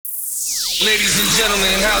Ladies and gentlemen,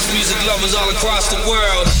 and house music lovers all across the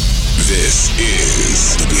world. This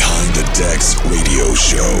is the Behind the Decks radio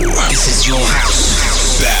show. This is your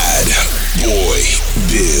house. Bad Boy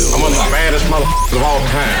Bill. I'm one of the baddest motherfuckers of all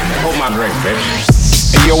time. Hold my drink,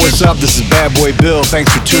 bitch. Hey, yo, what's up? This is Bad Boy Bill.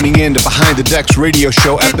 Thanks for tuning in to Behind the Decks radio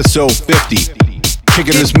show, episode 50.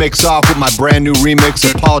 Kicking this mix off with my brand new remix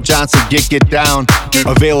of Paul Johnson, Get Down,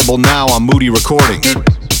 available now on Moody Recordings.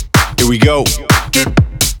 Here we go.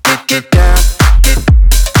 Get down, get down,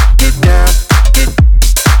 get down, get down,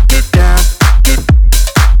 down, get down,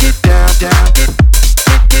 get down, get down, get down, down, get down,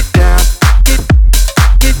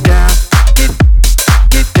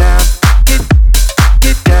 get down, get down,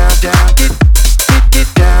 get down, down, get down, get down, get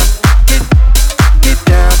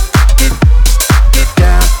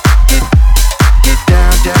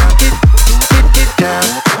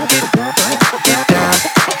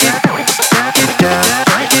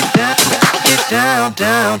down,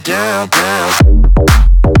 down, down, down.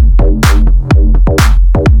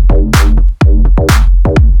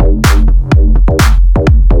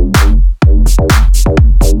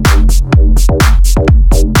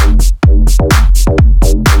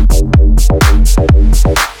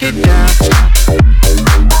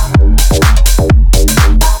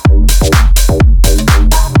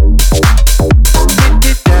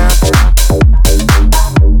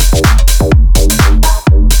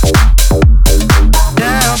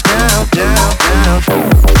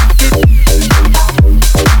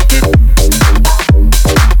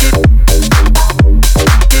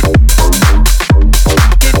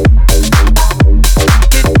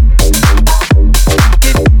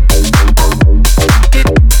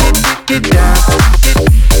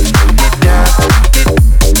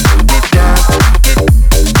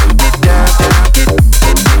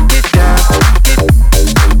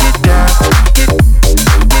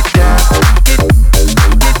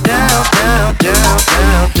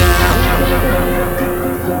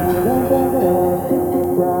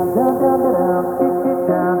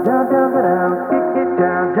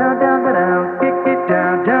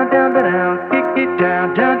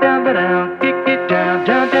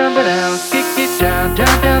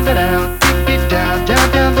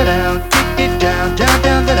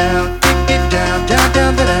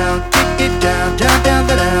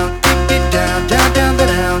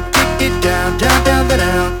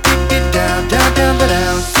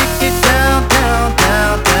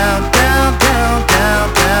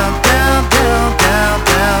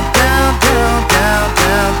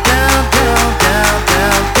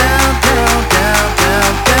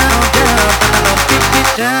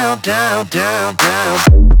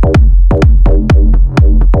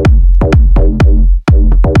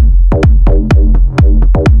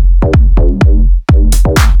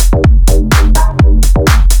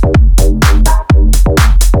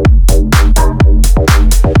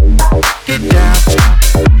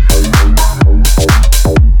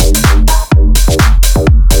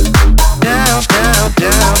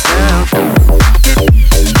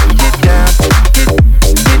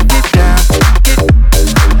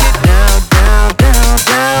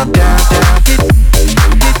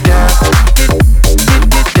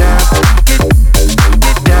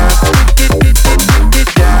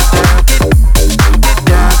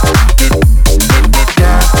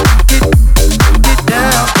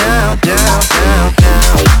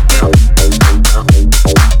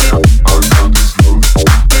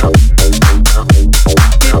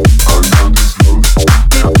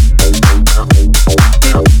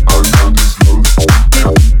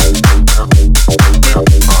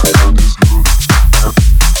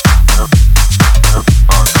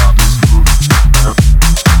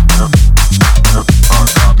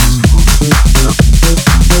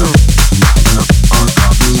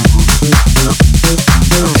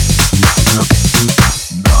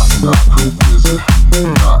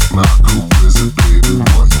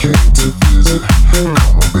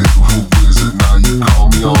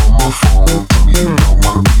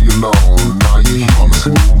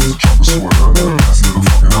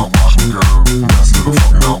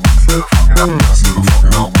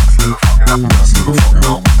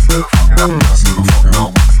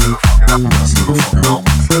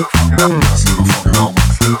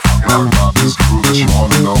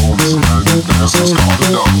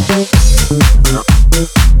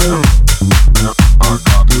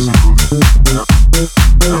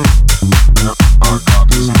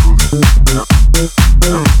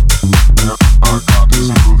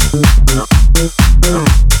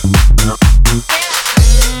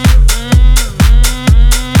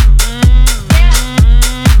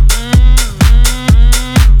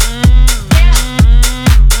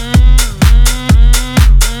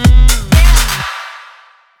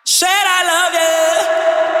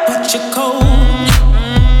 you're cold.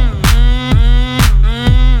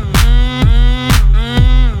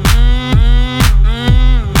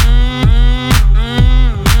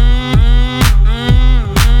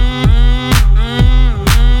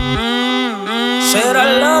 Said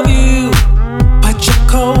I love you, but you're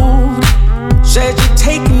cold. Said you're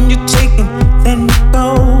taking, then you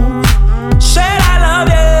go. Said I love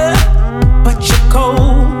you, but you're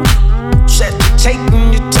cold. Said you're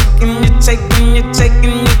taking,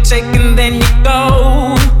 then you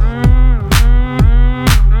go.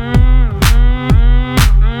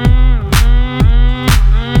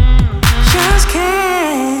 Just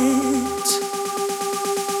can't.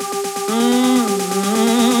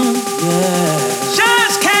 Yeah.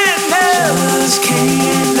 Just can't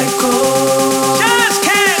let go. Just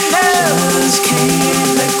can't let go. Just can't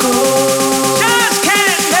let go. Just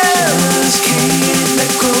can't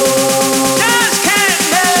let go. Just can't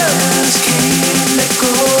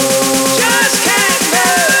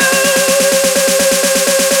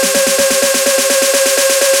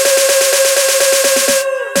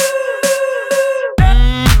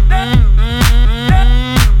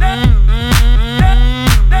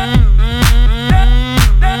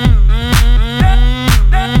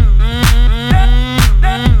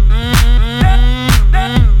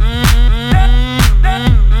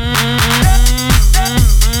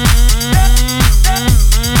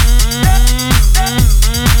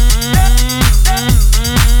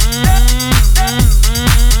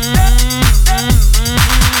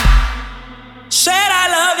said I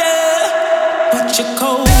love you, but you're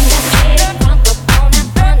cold.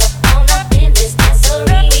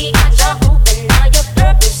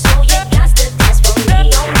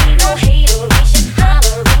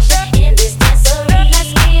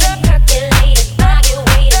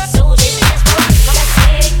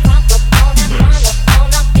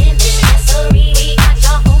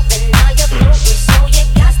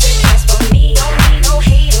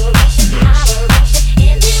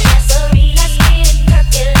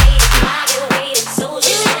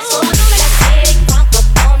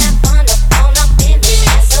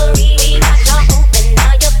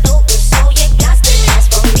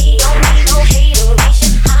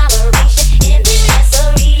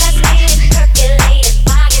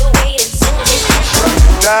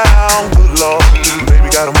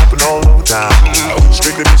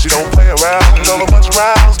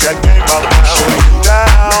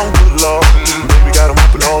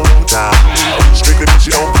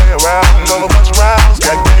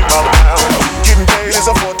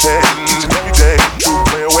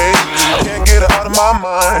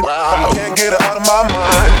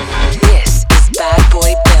 This is Bad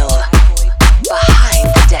Boy Bill, Behind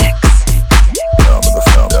the Decks.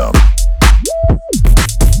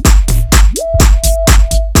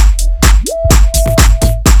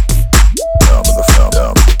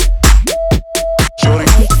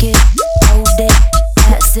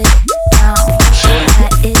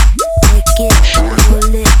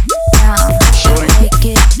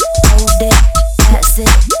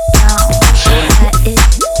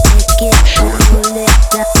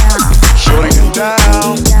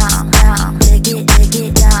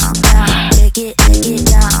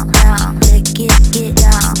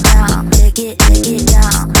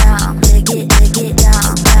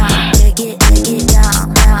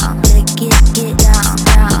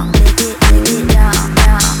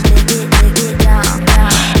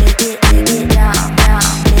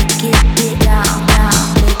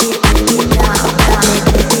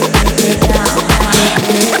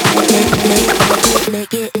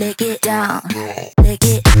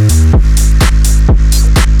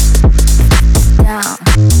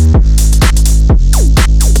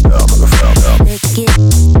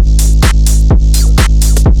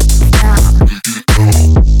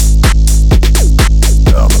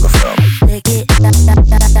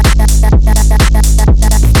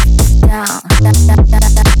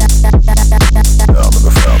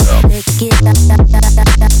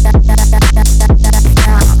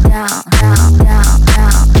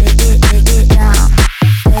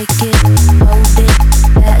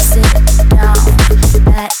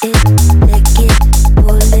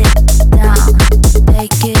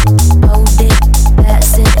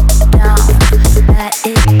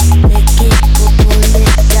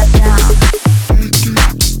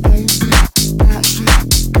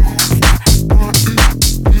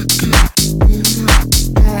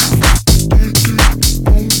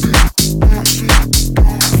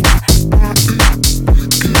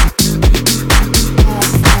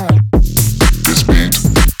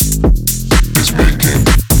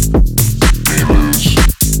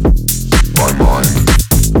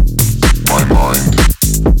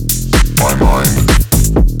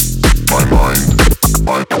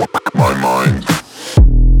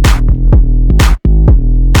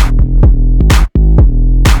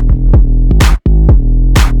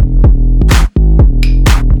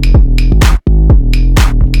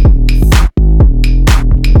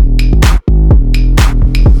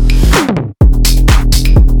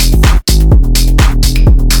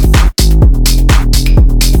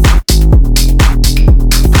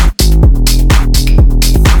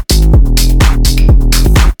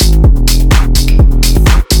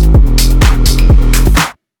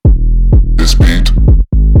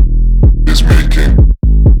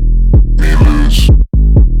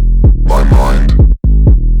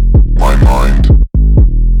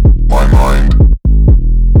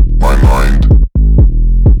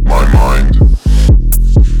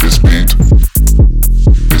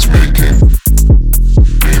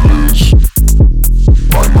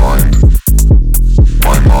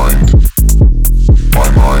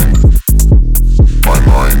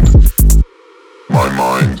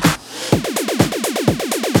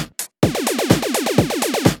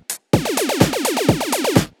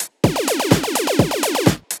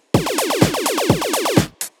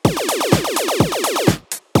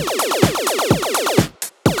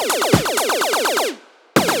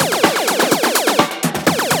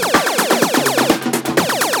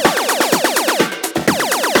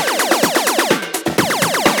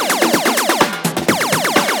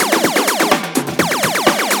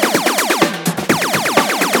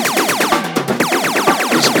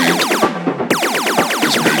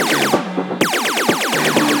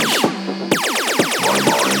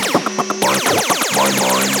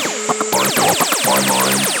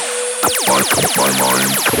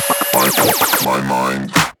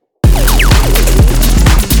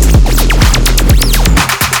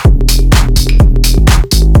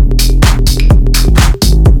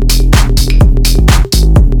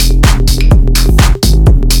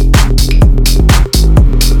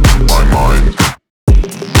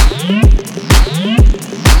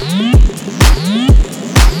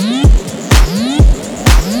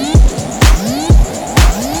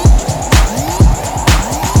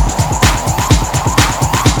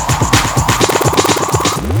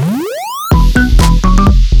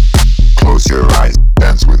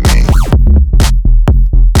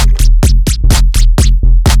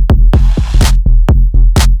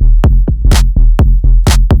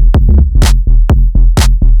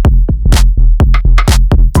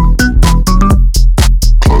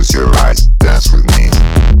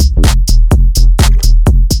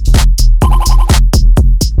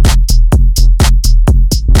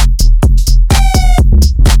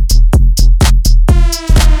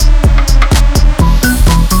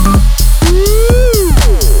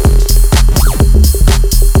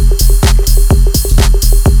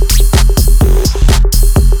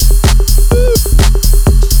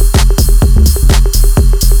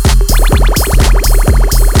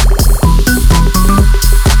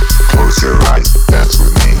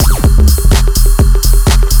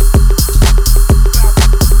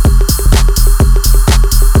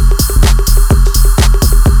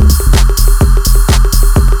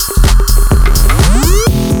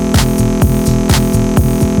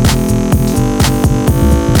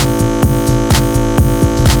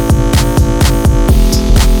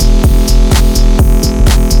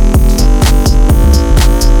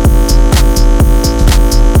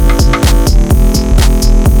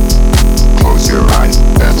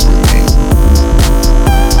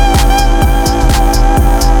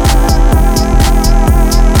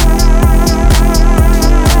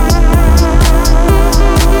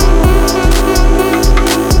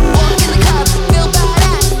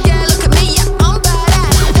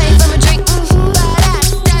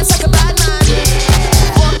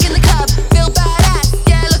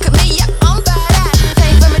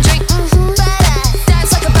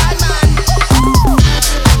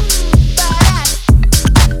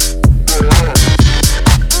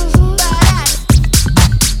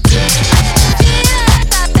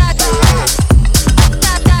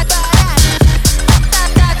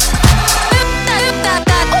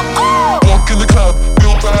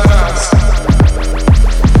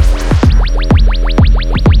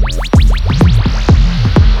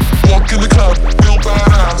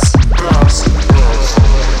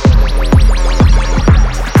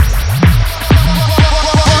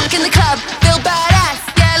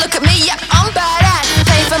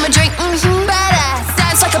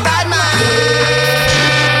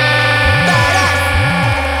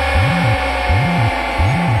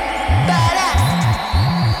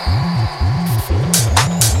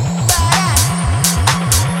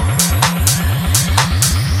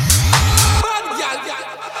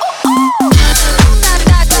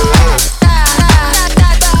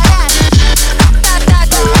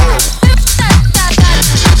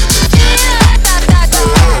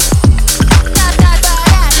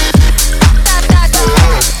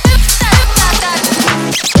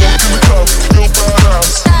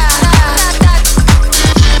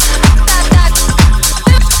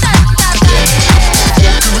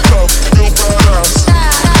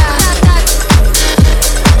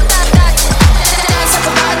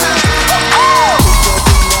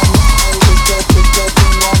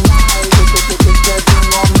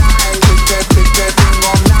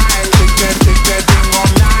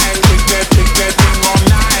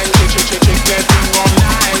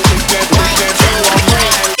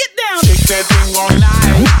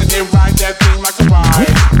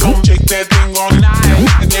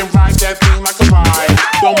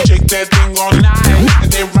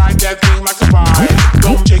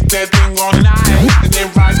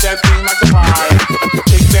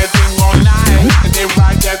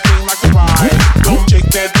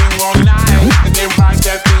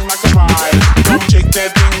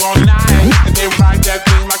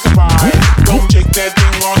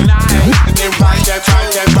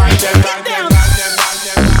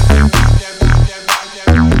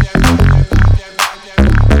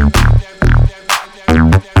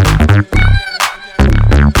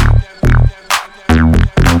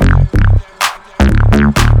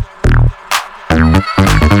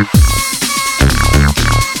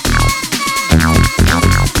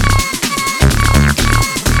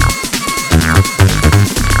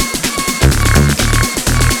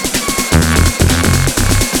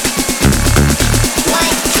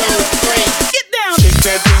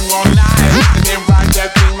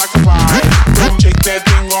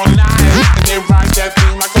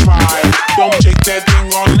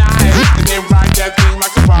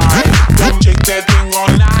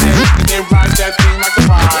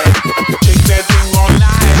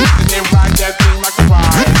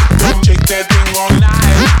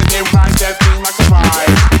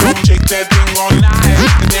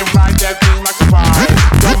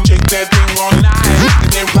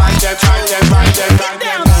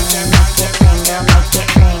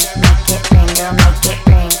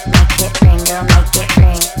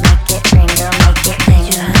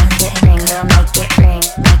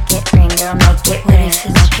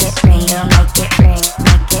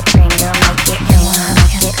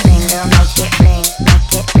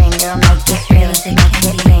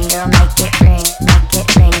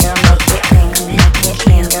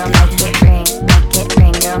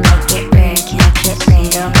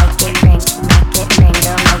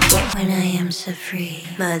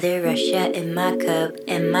 my cup,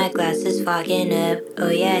 and my glass is fogging up. Oh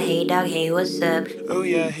yeah, hey dog, hey what's up? Oh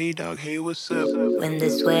yeah, hey dog, hey what's up? When the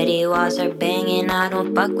sweaty walls are banging, I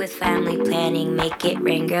don't fuck with family planning. Make it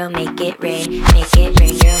rain, girl, make it rain. Make it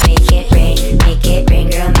rain, girl, make it rain. Make it rain,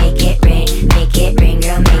 girl, make it rain. Make it rain,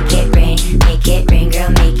 girl, make it rain. Make it rain,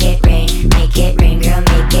 girl, make it rain. Make it rain, girl,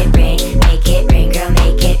 make it rain. Make it rain, girl,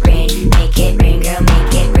 make it rain. Make it rain, girl,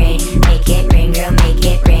 make it rain. Make it rain, girl, make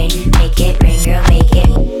it rain. Make it rain, girl, make it.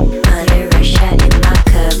 Under a shot in my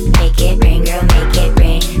cup. Make it rain, girl, make it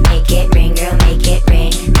rain. Make it rain, girl, make it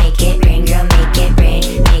rain. Make it rain, girl, make it rain.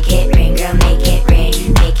 Make it rain, girl, make it rain.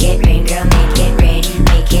 Make it rain, girl, make it rain.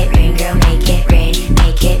 Make it rain, girl, make it rain.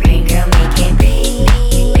 Make it rain, girl, make it rain.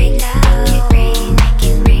 Make it rain, girl, make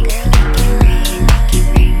it rain.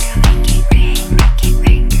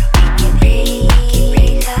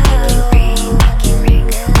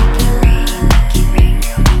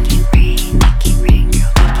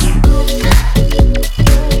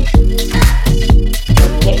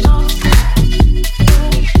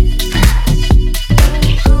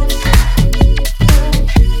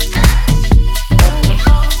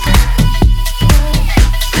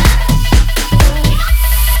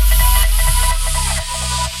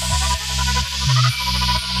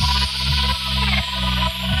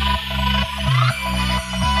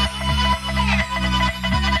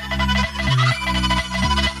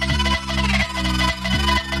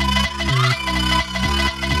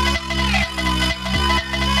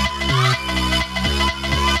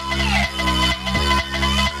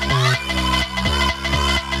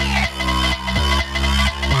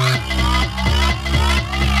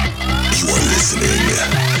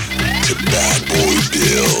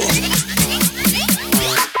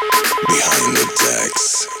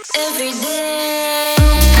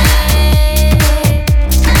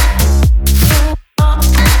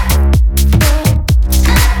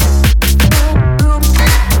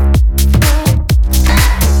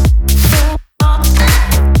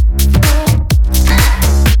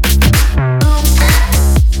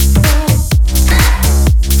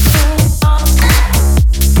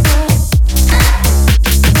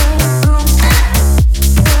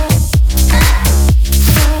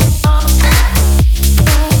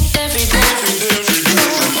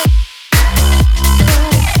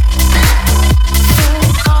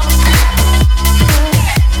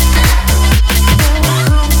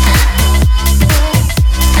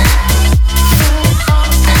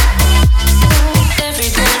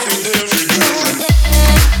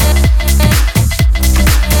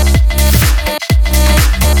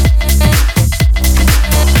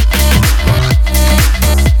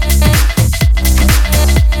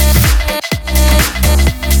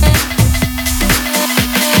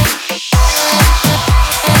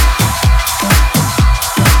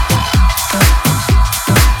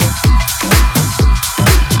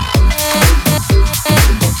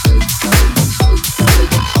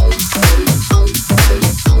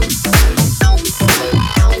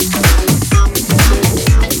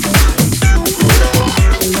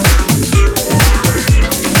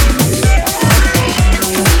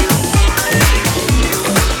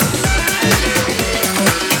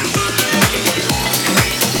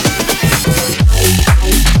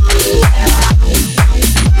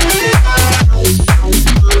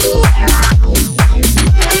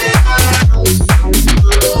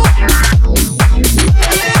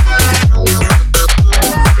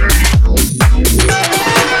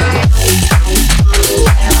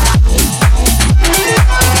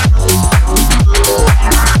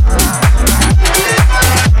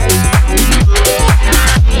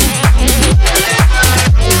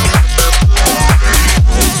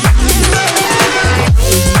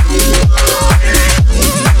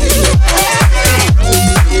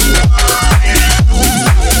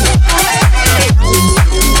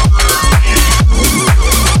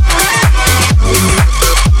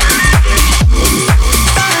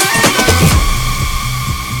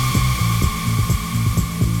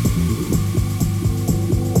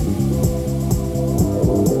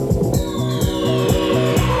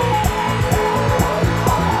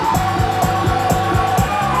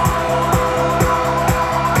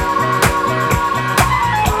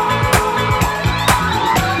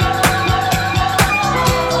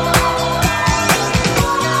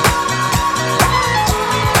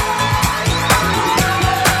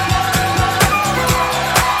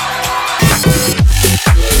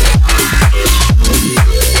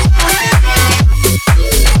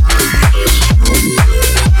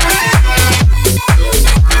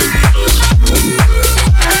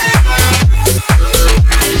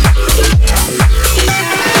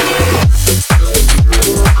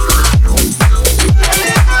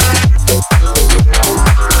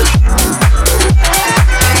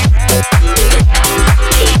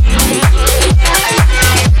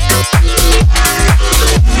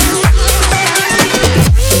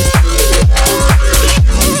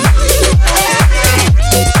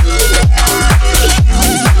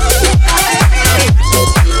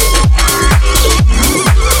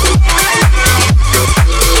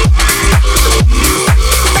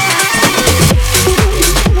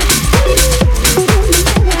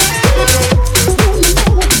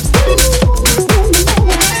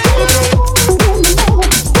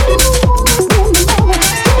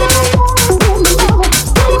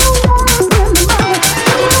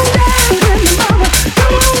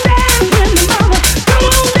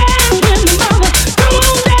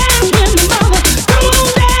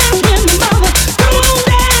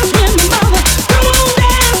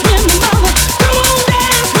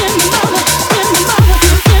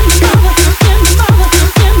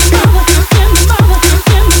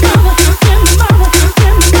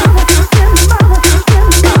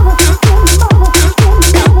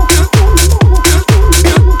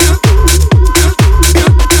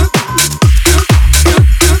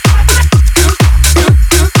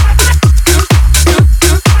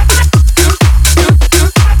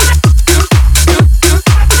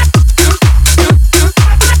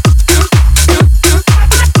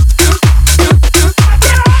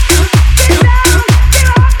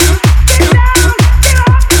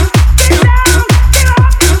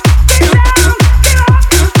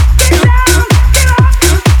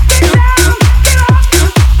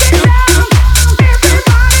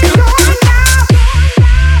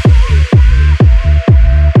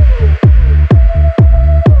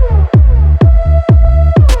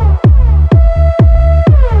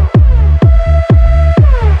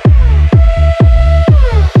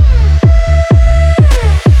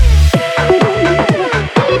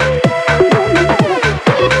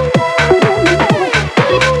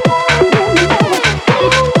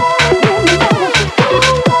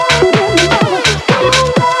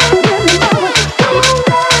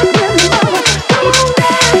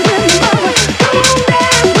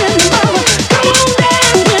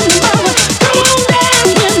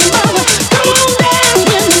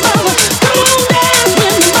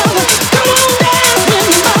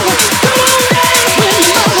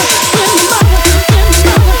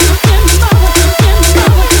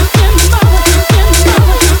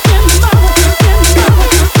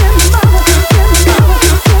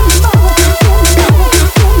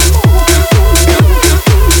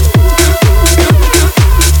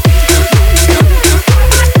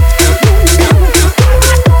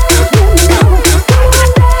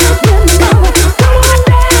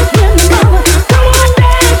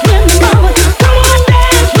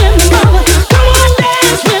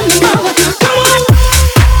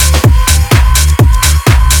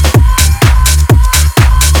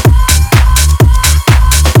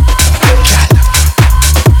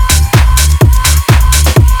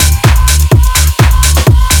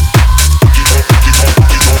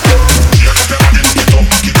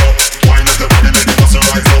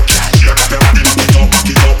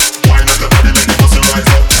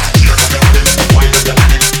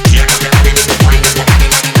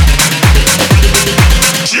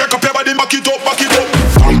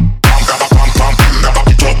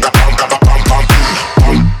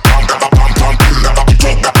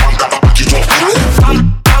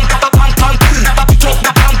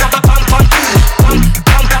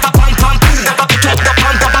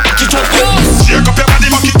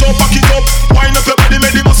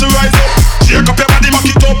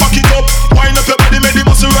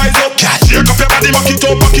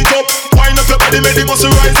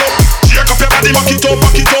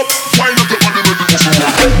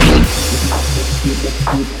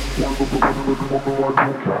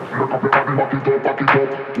 Wind up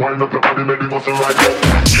your body, make the muscle rise up.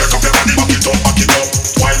 Shake up your body, back it up, back it up.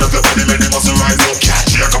 Wind up your body, make the muscle rise up.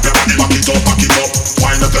 Shake up your body, back it up, back it up.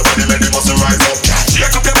 Wind up your body, make the muscle rise up.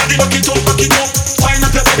 Shake up your body, back it up, back it up. Wind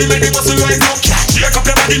up your body, make the muscle rise up. Shake up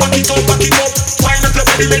your body, back it up, back it up. Wind up your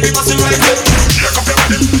body, make the muscle rise up. Shake up your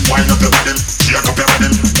body, wind up your body. Shake up your body,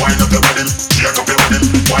 wind up your body. Shake up your body,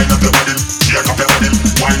 wind up your body. Shake up your body,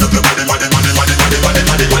 wind up your body. Body, body, body, body, body, body,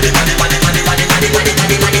 body, body, body, body, body, body, body, body,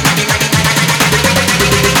 body, body.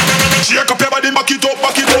 Shake up your body, back it up,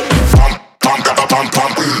 back it up. Pam, pam, gaba, pam,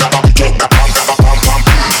 pam, gaba, back it up, pam, gaba, pam, pam,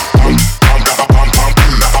 pam, pam, gaba, pam, pam,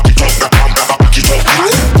 gaba, back it up, pam, gaba, back it up,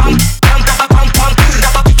 pam, pam, gaba, pam, pam,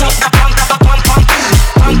 gaba, back it up, pam, gaba, pam, pam,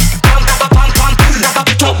 pam, pam, gaba, pam, pam, gaba,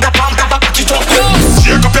 back it up, pam, gaba, back it up.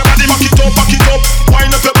 Shake up your body, back it up, back it up.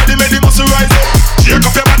 Wind up your body, make the muscle rise up. Shake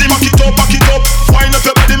up your body, back it up, back it up. Wind up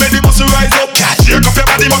your body, make the muscle rise up. Shake up your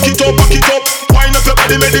body, back it up, back it up. Wind up your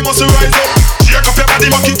body, make the muscle rise up. Shake up your body,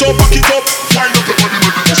 back it up, back it up. Wind up your body,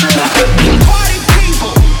 make the muscle rise up. Party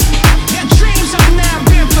people, your dreams have now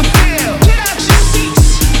been fulfilled. Get out your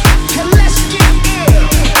seats and let's get ill.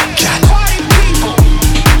 Party people,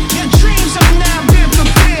 your dreams have now been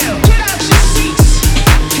fulfilled. Get out your seats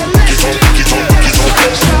and let's get ill.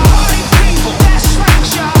 Party people, that's right,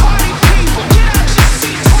 y'all. Party people, get out your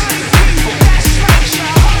seats. Party people, that's right,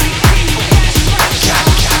 y'all. Party people, that's right,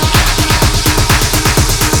 y'all.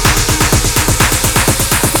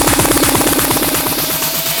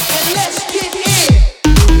 And let's get in.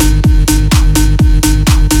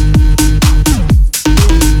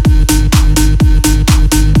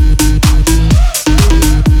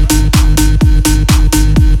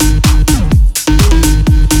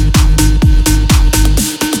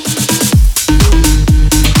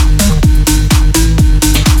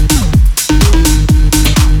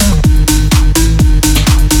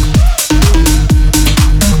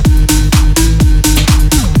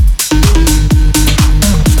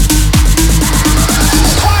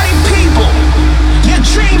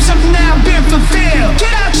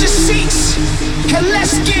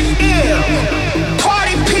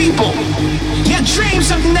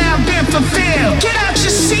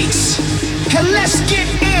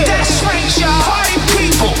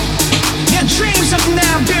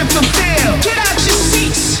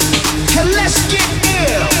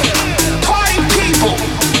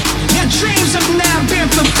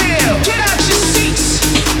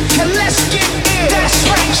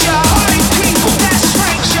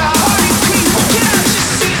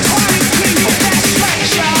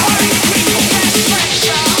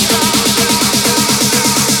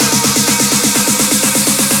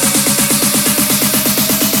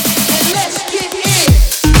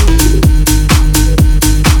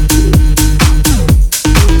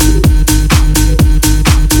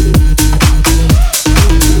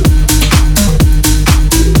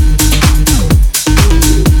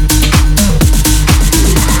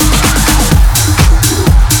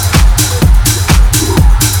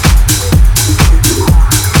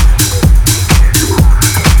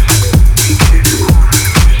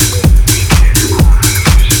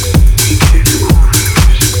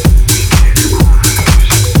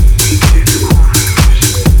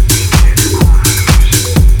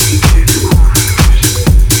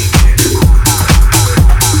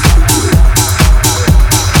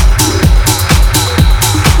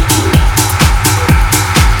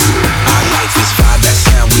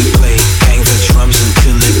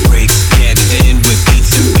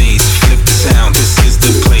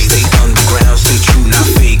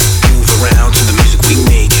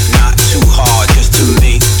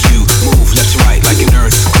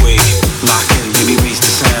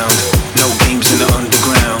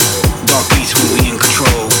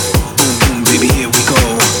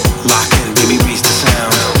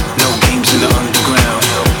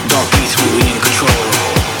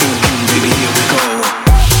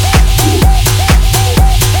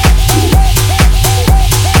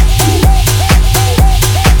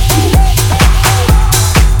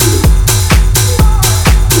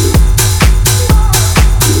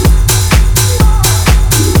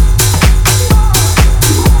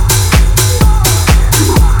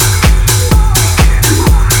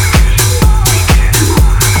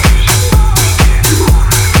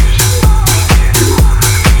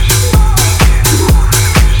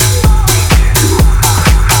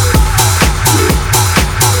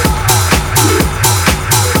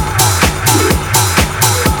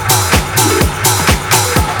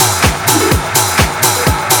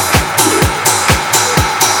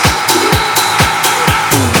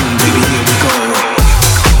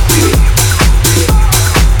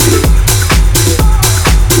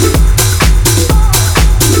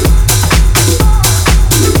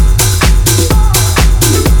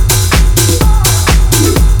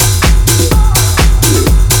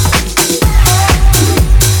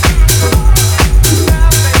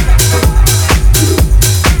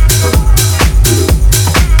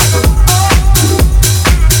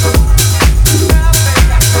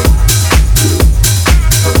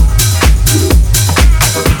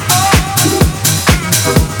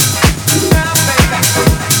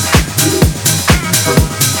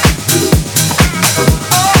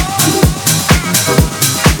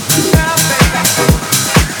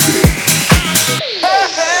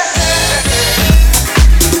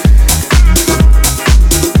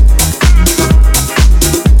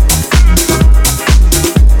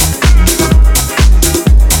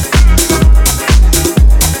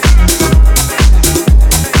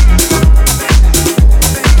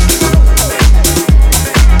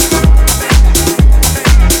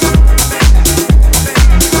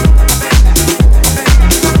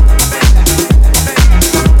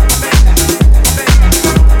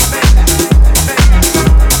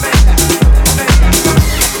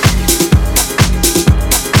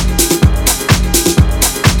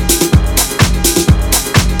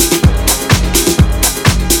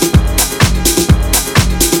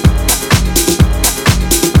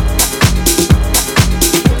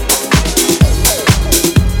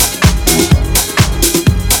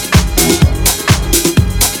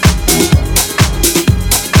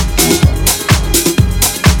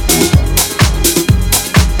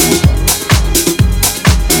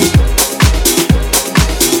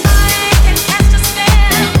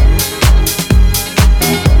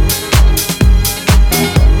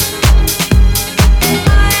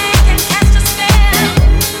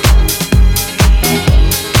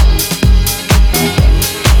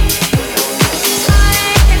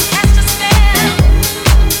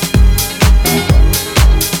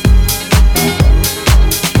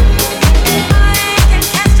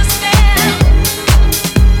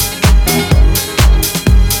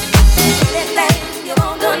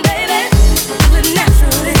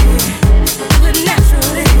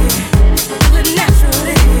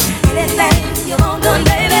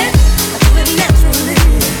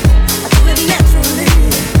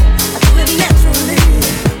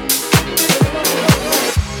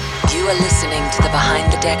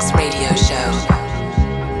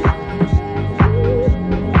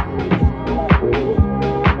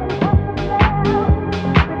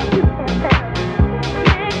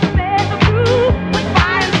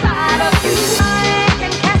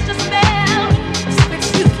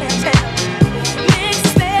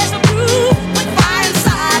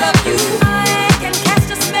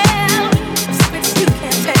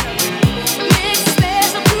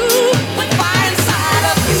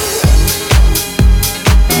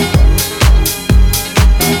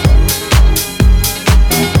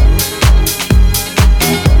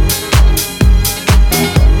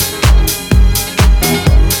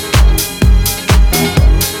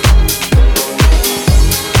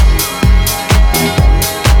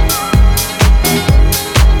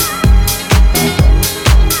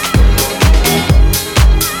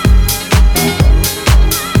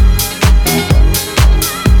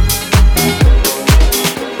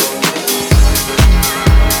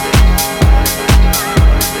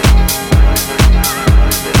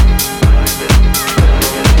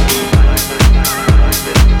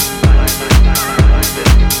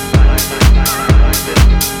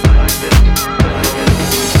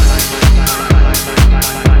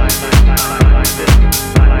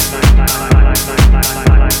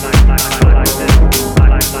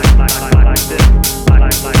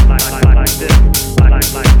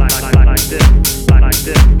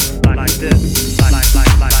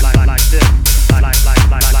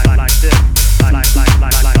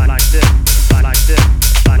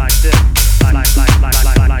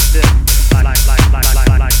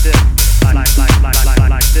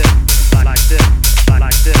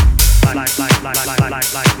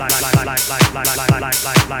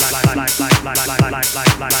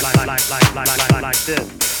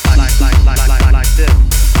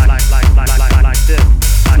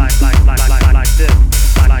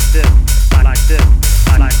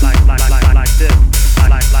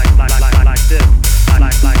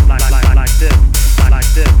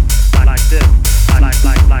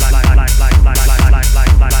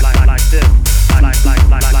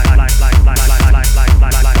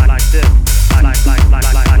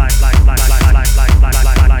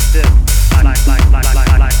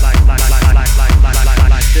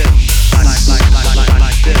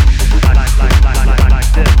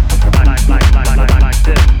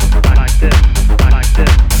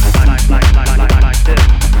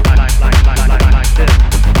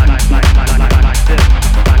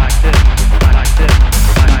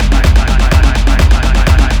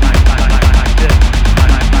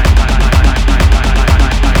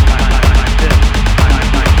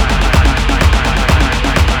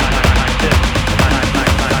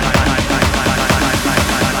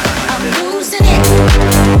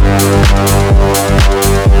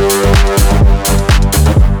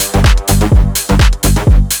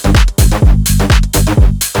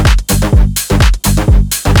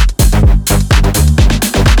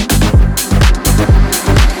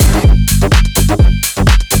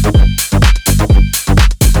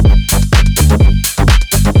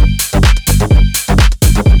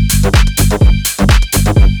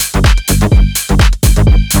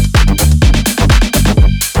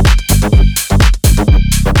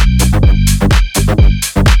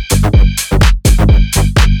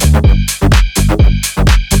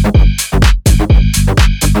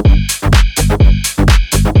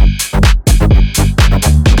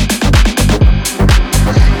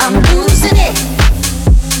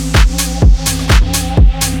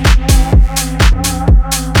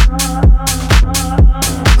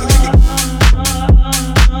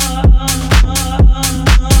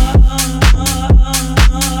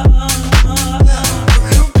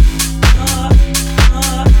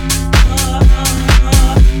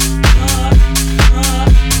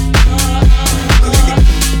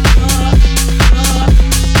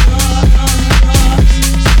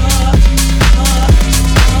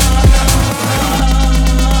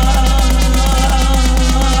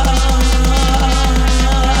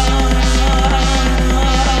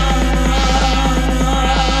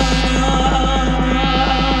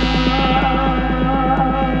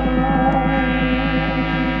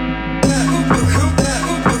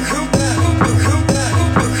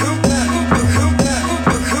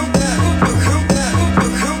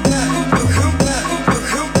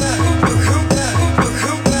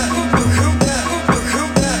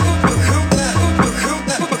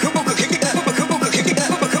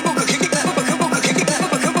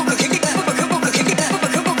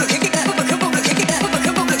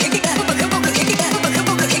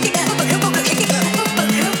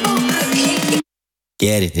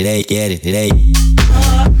 Get it today, get it today.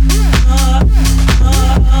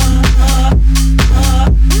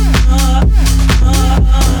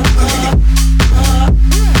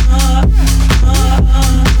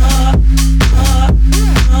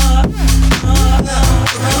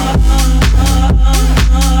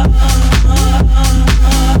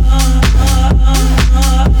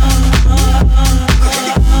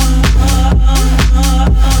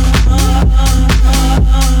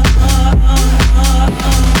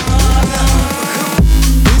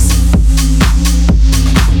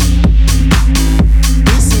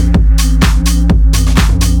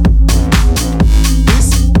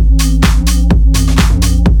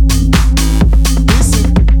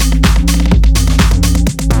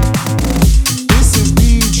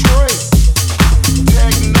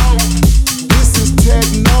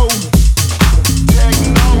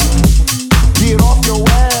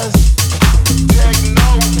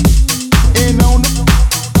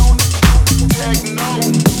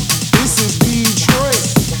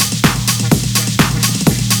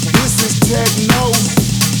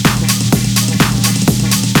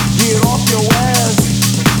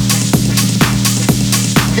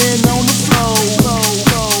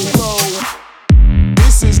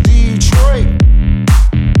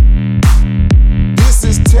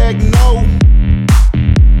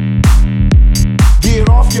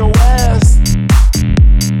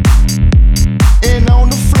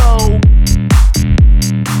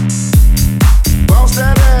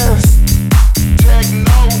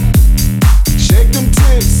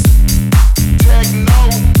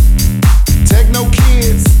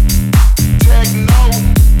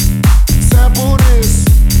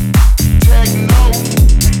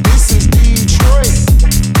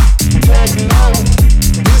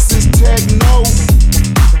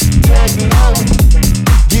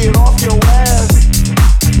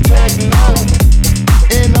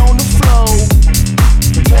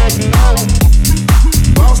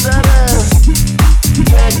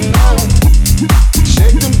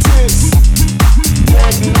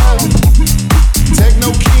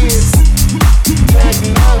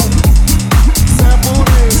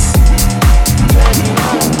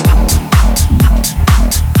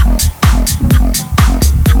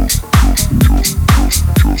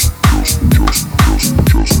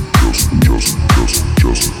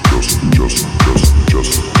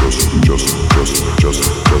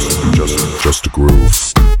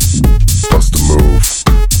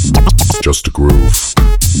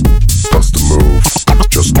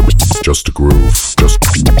 just a groove, just a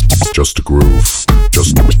groove, just a groove,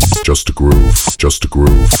 just a groove, just a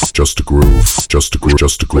groove, just a groove, just a groove,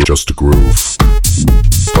 just a groove, just a groove.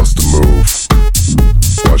 Bust a move,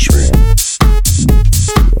 watch me.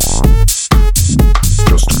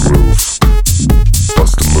 Just a groove,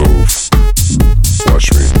 bust a move,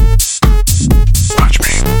 watch me. Watch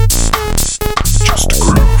me. Just a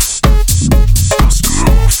groove, bust a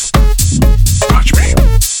move, watch me.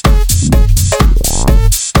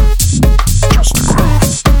 Just a groove,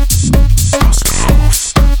 bust a move,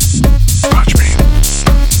 watch me.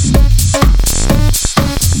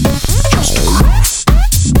 Just a groove,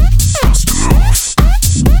 bust a move,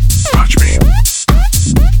 watch me.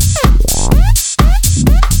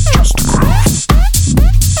 Just a groove, bust a move, watch me. Just a groove,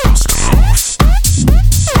 bust a move,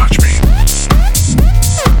 watch me.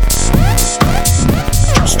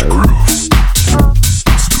 Just a groove, bust a move,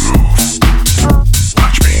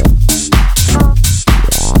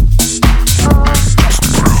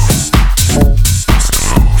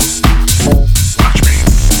 watch me.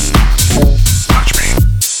 Watch me.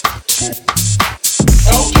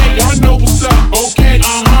 Okay, y'all know what's up. Okay,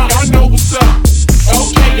 y'all know what's up.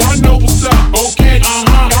 Okay, y'all know what's up. Okay,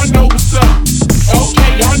 y'all know what's up.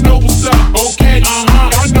 Okay, y'all know what's up. Okay,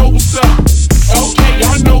 y'all know what's up. Okay,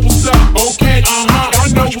 y'all know what's up. Okay, y'all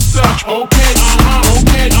know what's up. Okay, okay,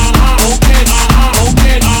 okay, okay,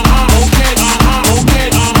 okay, okay, okay,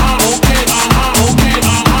 okay,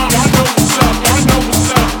 y'all know what's up. Y'all know what's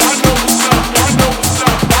up. Y'all know what's up. Y'all know what's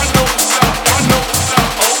up. Y'all know what's up. Y'all know what's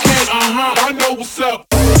up. Okay, y'all know what's up.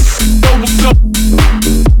 Know what's up.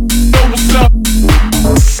 Know what's up.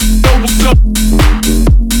 Know what's up. Know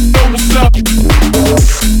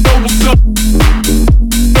what's up. Know what's up.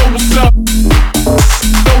 Know what's up.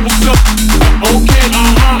 Know what's up. Okay, I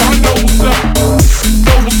know what's up.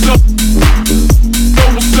 Know what's up. Know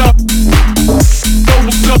what's up. Know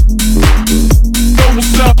what's up. Know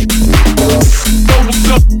what's up. Know what's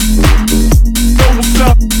up. Know what's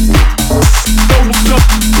up. Know what's up.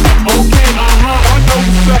 Okay, I know what's up.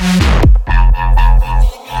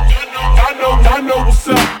 I know what's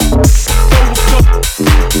up. Know what's up.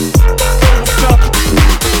 Know what's up. Know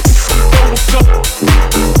what's up. Know what's up.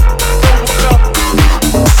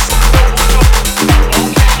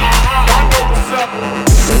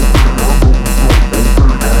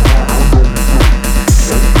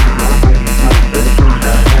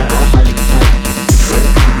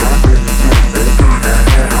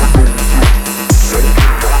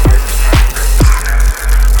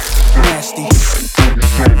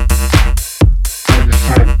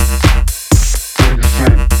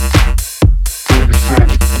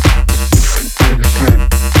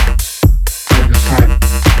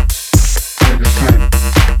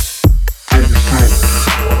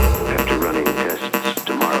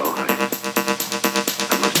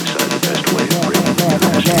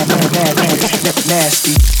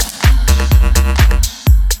 Nasty.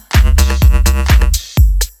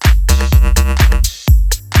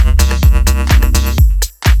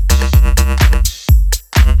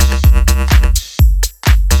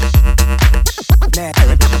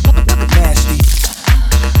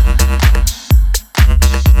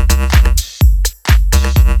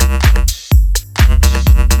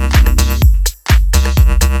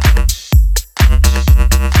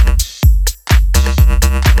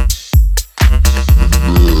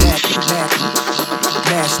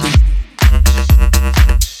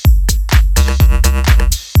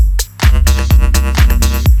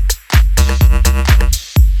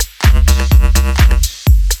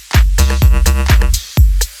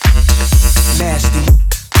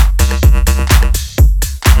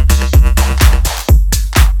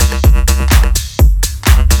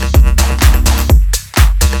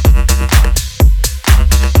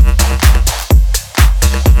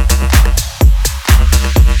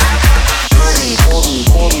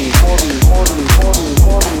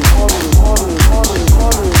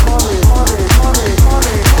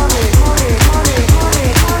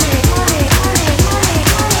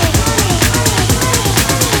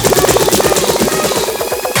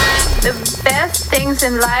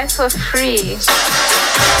 In life for free,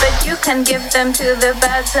 but you can give them to the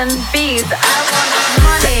birds and bees. I want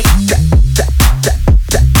money.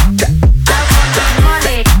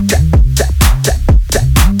 Money.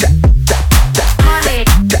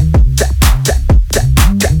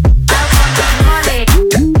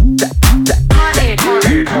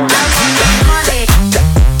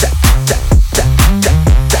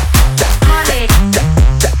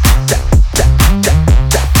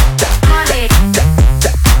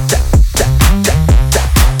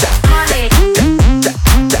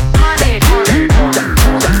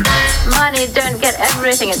 money don't get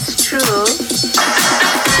everything, it's true.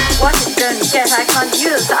 What it don't get, I can't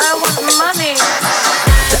use. I want money.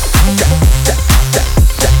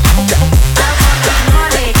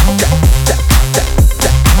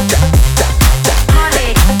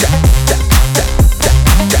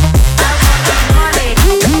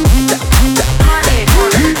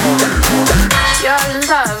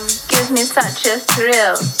 Such a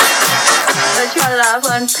thrill, but your love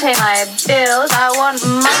won't pay my bills. I want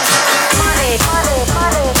money, money,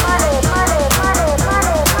 money, money, money, money, money,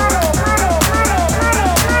 money.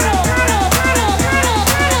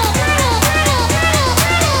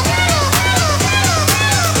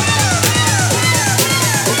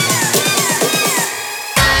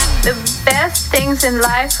 The best things in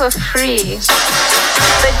life are free,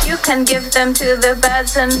 but you can give them to the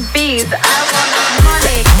birds and bees. I want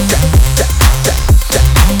money.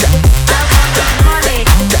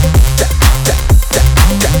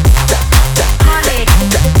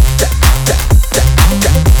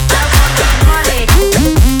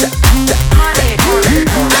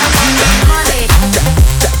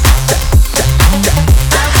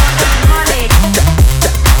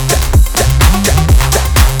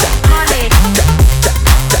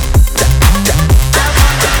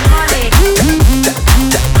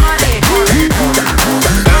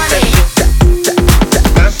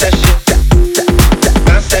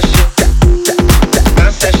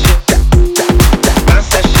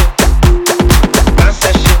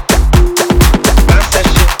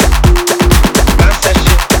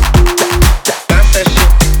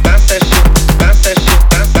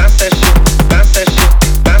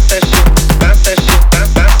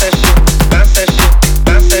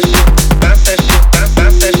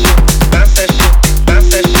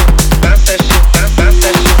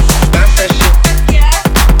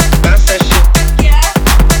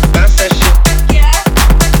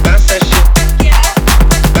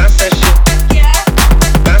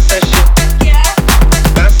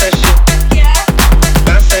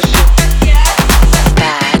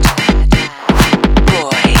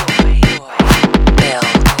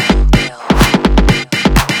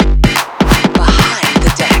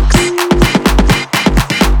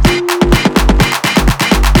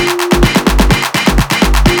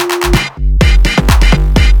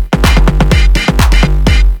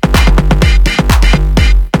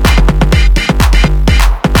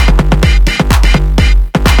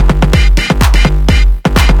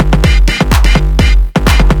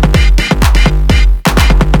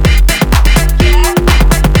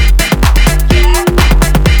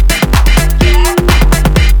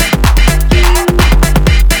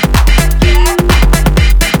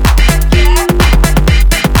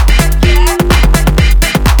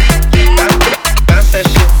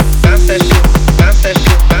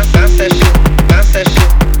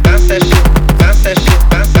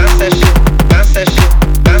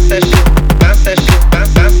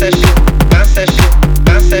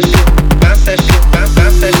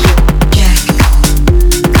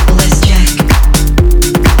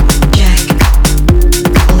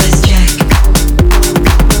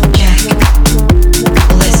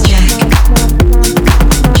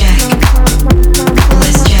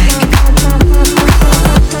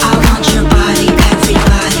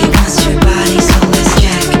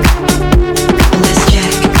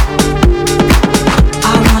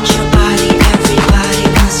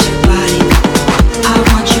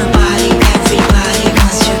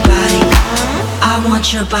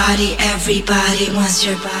 Everybody wants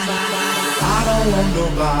your body. I don't want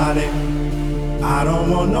nobody. I don't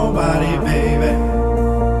want nobody, baby,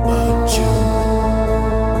 but you.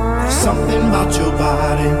 There's something about your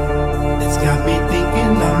body that's got me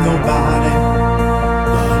thinking of nobody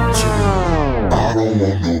but you. I don't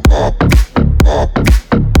want nobody.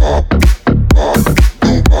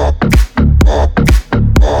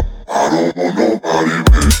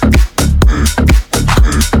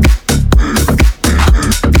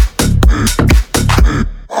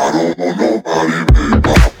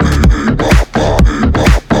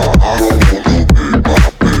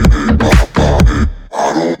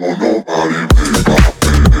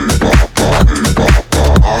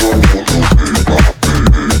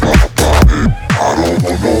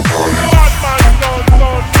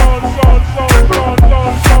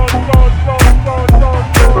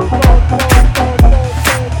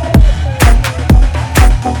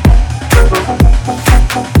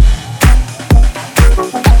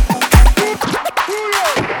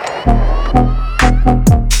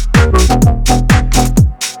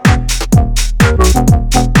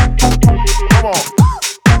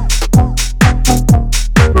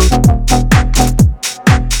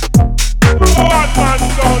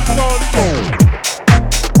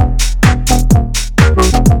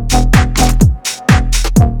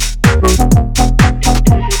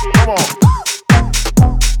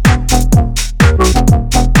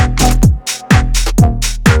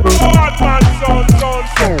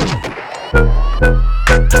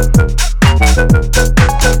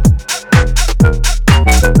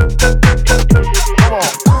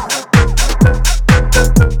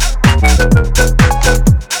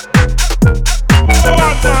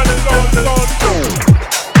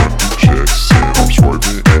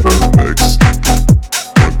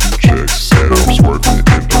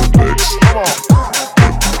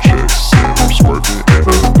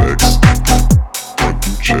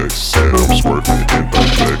 swerving in a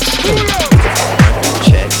Lex. Run through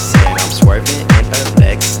checks and I'm swerving in a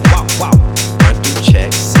Lex. Wow, wow. Run through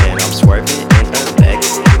checks and I'm swerving in a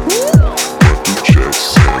Lex. Run through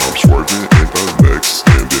checks and I'm swerving in a Lex.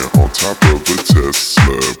 Standing on top of a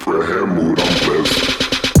Tesla. Prayer hand mood, I'm blessed.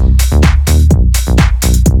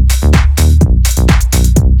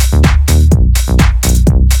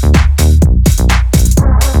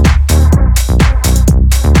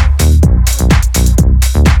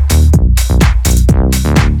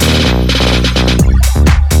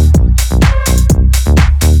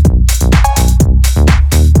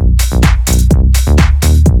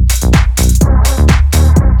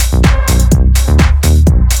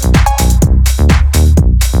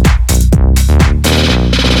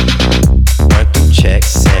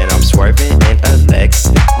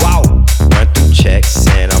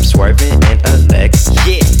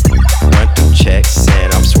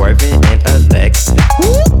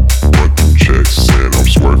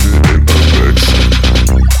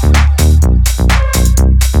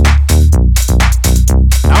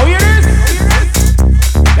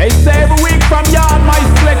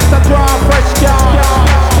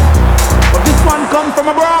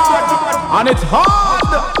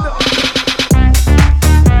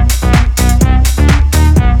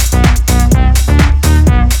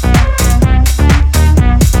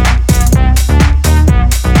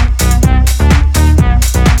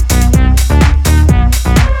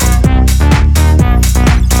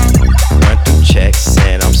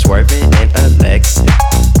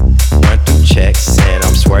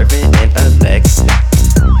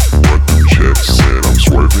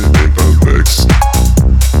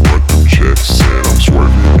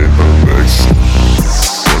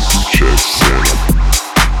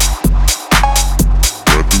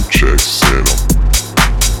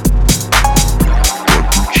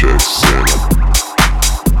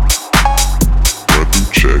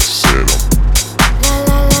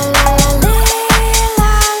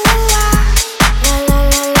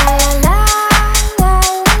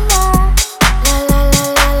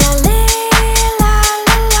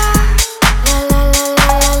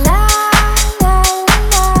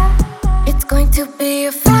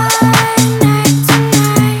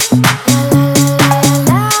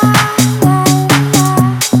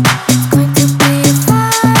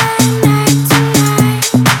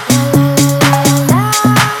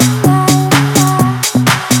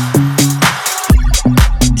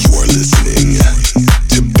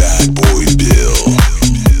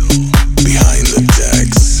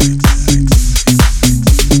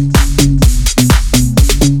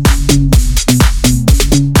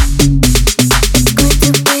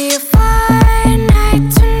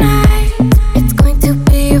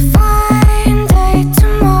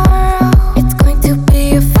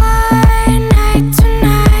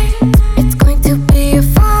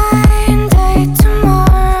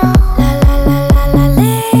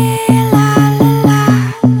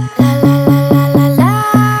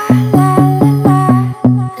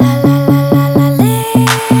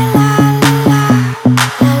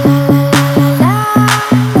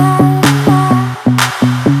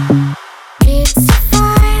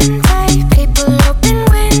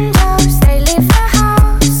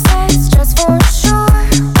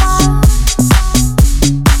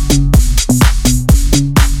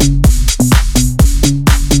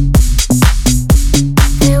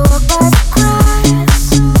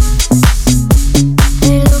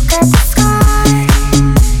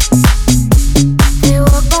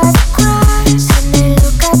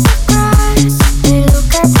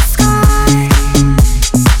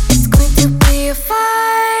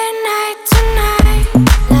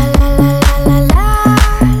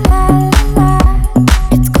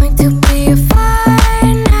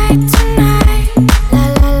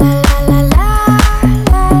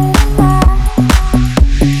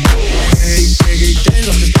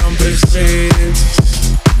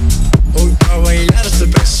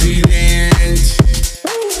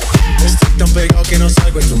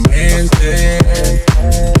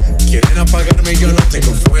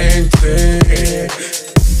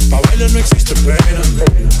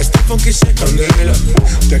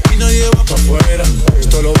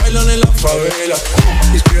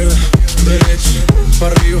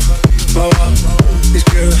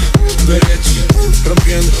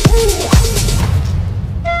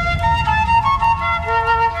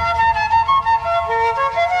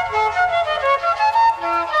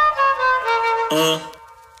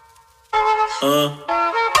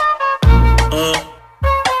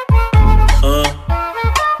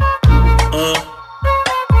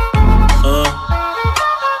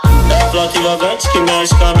 É flauta envolvente que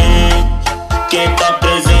mexe com a mente. Quem tá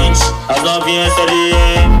presente As novinhas ali,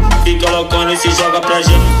 fica loucona e se joga pra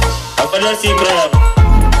gente. Eu falei assim pra ela.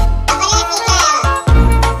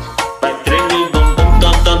 Vai tremer o bumbum,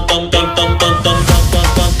 tam tam tam tam tam tam tam.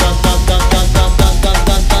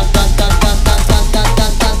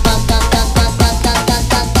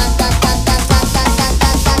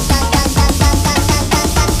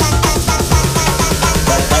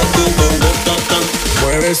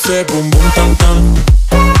 Ese bum bum tam tam,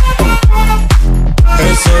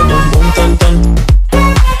 ese bum bum tam tam,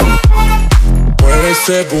 mueve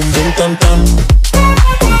ese bum bum tam tam,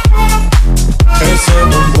 ese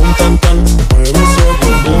bum bum tam tam, mueve ese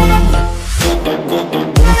bum bum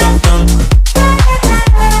tam tam,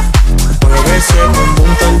 mueve ese bum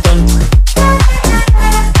bum tam tam,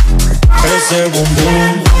 ese bum bum,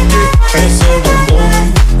 ese bum bum,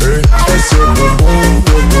 ese bum bum,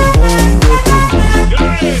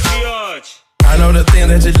 I know the thing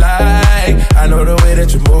that you like, I know the way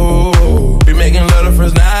that you move. Be making love the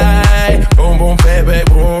first night, boom boom bang bang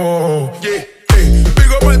boom. Yeah, hey,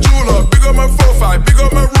 big up my jeweler, big up my 4-5, big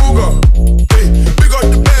up my Ruger. Hey, big up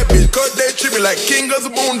the bad bitch, 'cause they treat me like king of the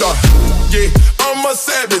boondog. Yeah, I'm a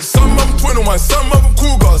savage, some of them 21, some of them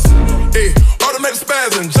cougars. Hey, automatic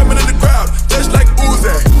spazzing, jumping in the crowd, just like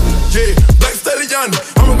Uzi. Yeah, Black Stallion,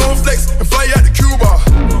 I'ma go flex and fly out to Cuba.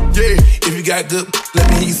 Yeah, if you got good, let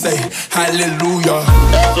me hear you say hallelujah.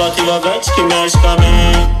 É flota envolvente que mexe com a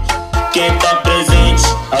mente. Quem tá presente,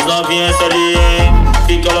 as novinhas ali,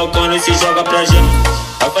 fica loucona e se joga pra gente.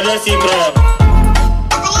 Eu falei assim pra ela.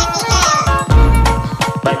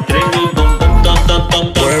 Vai tremer o bumbum, tam tam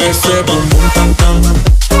tam tam. Mueve ese bum bum tam tam,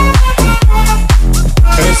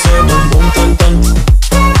 ese bum bum tam tam,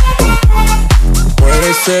 mueve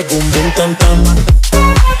ese bum bum tam tam,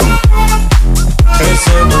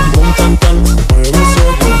 ese bum bum tam tam, mueve ese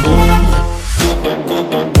bum bum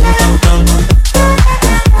tam tam,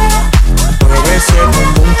 mueve ese bum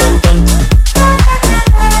bum tam tam,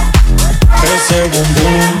 ese bum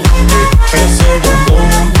bum, ese bum bum,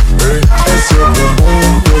 ese bum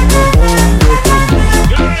bum, bum bum, bum bum.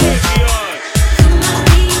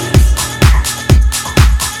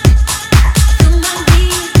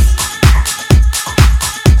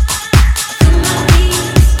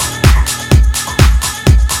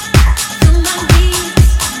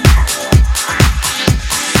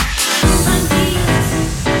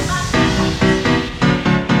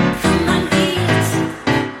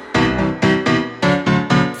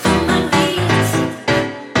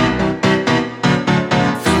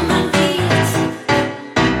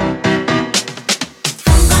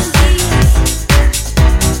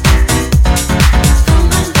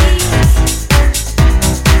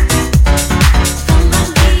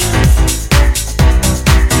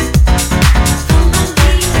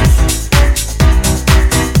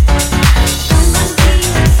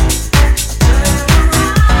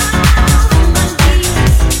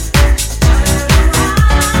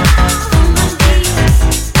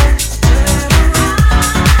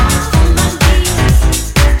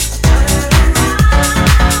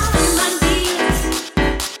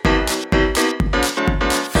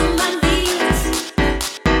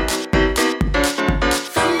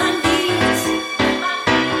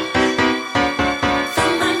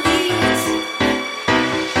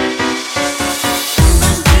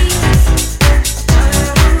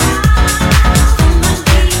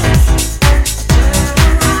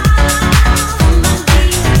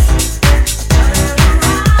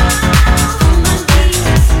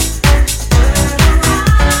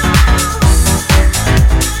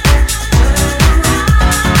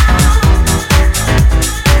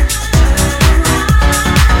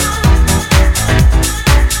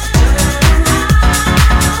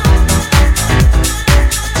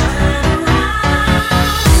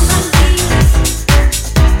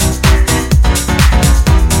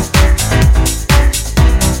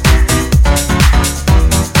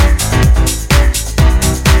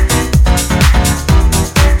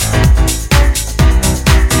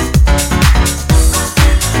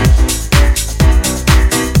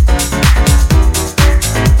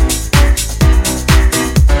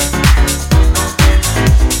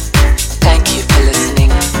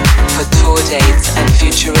 dates and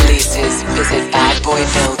future releases, visit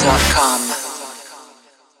badboybill.com.